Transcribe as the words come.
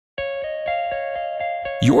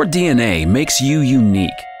Your DNA makes you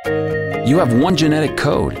unique. You have one genetic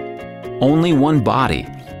code, only one body.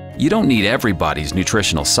 You don't need everybody's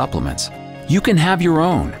nutritional supplements. You can have your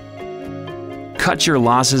own. Cut your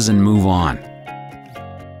losses and move on.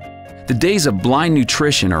 The days of blind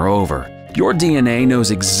nutrition are over. Your DNA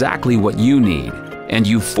knows exactly what you need, and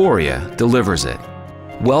Uforia delivers it.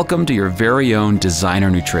 Welcome to your very own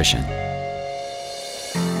designer nutrition.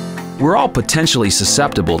 We're all potentially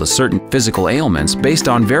susceptible to certain physical ailments based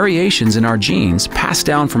on variations in our genes passed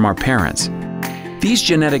down from our parents. These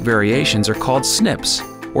genetic variations are called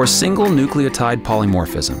SNPs, or single nucleotide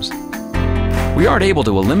polymorphisms. We aren't able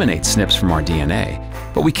to eliminate SNPs from our DNA,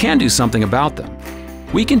 but we can do something about them.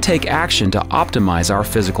 We can take action to optimize our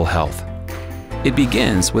physical health. It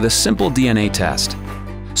begins with a simple DNA test.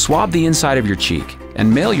 Swab the inside of your cheek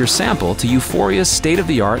and mail your sample to Uforia's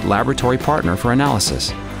state-of-the-art laboratory partner for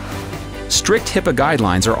analysis. Strict HIPAA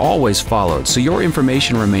guidelines are always followed, so your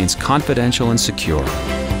information remains confidential and secure.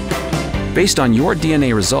 Based on your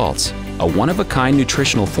DNA results, a one-of-a-kind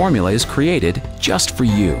nutritional formula is created just for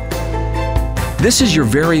you. This is your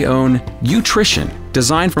very own Utrition,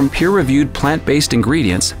 designed from peer-reviewed plant-based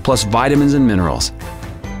ingredients plus vitamins and minerals.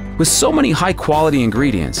 With so many high-quality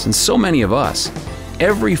ingredients and so many of us,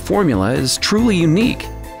 every formula is truly unique.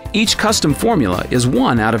 Each custom formula is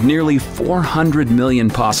one out of nearly 400 million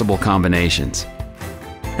possible combinations.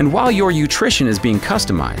 And while your Utrition is being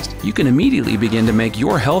customized, you can immediately begin to make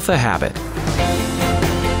your health a habit.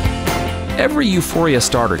 Every Uforia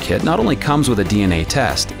starter kit not only comes with a DNA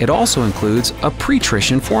test, it also includes a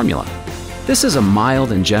pre-trition formula. This is a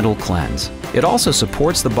mild and gentle cleanse. It also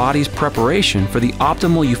supports the body's preparation for the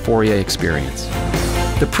optimal Uforia experience.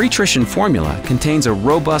 The pre-trition formula contains a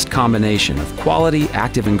robust combination of quality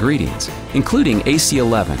active ingredients, including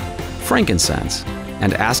AC11, frankincense,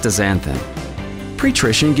 and astaxanthin.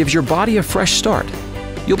 Pre-trition gives your body a fresh start.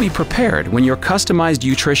 You'll be prepared when your customized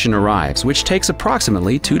Utrition arrives, which takes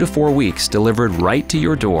approximately 2 to 4 weeks, delivered right to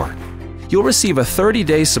your door. You'll receive a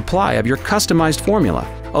 30-day supply of your customized formula,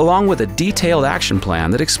 along with a detailed action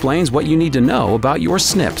plan that explains what you need to know about your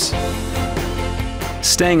SNPs.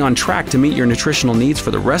 Staying on track to meet your nutritional needs for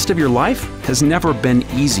the rest of your life has never been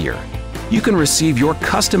easier. You can receive your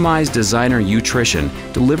customized designer Utrition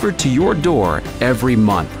delivered to your door every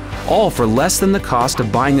month, all for less than the cost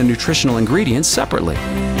of buying the nutritional ingredients separately.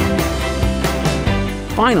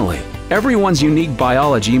 Finally, everyone's unique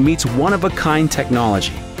biology meets one-of-a-kind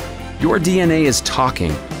technology. Your DNA is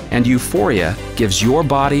talking, and Uforia gives your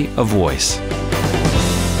body a voice.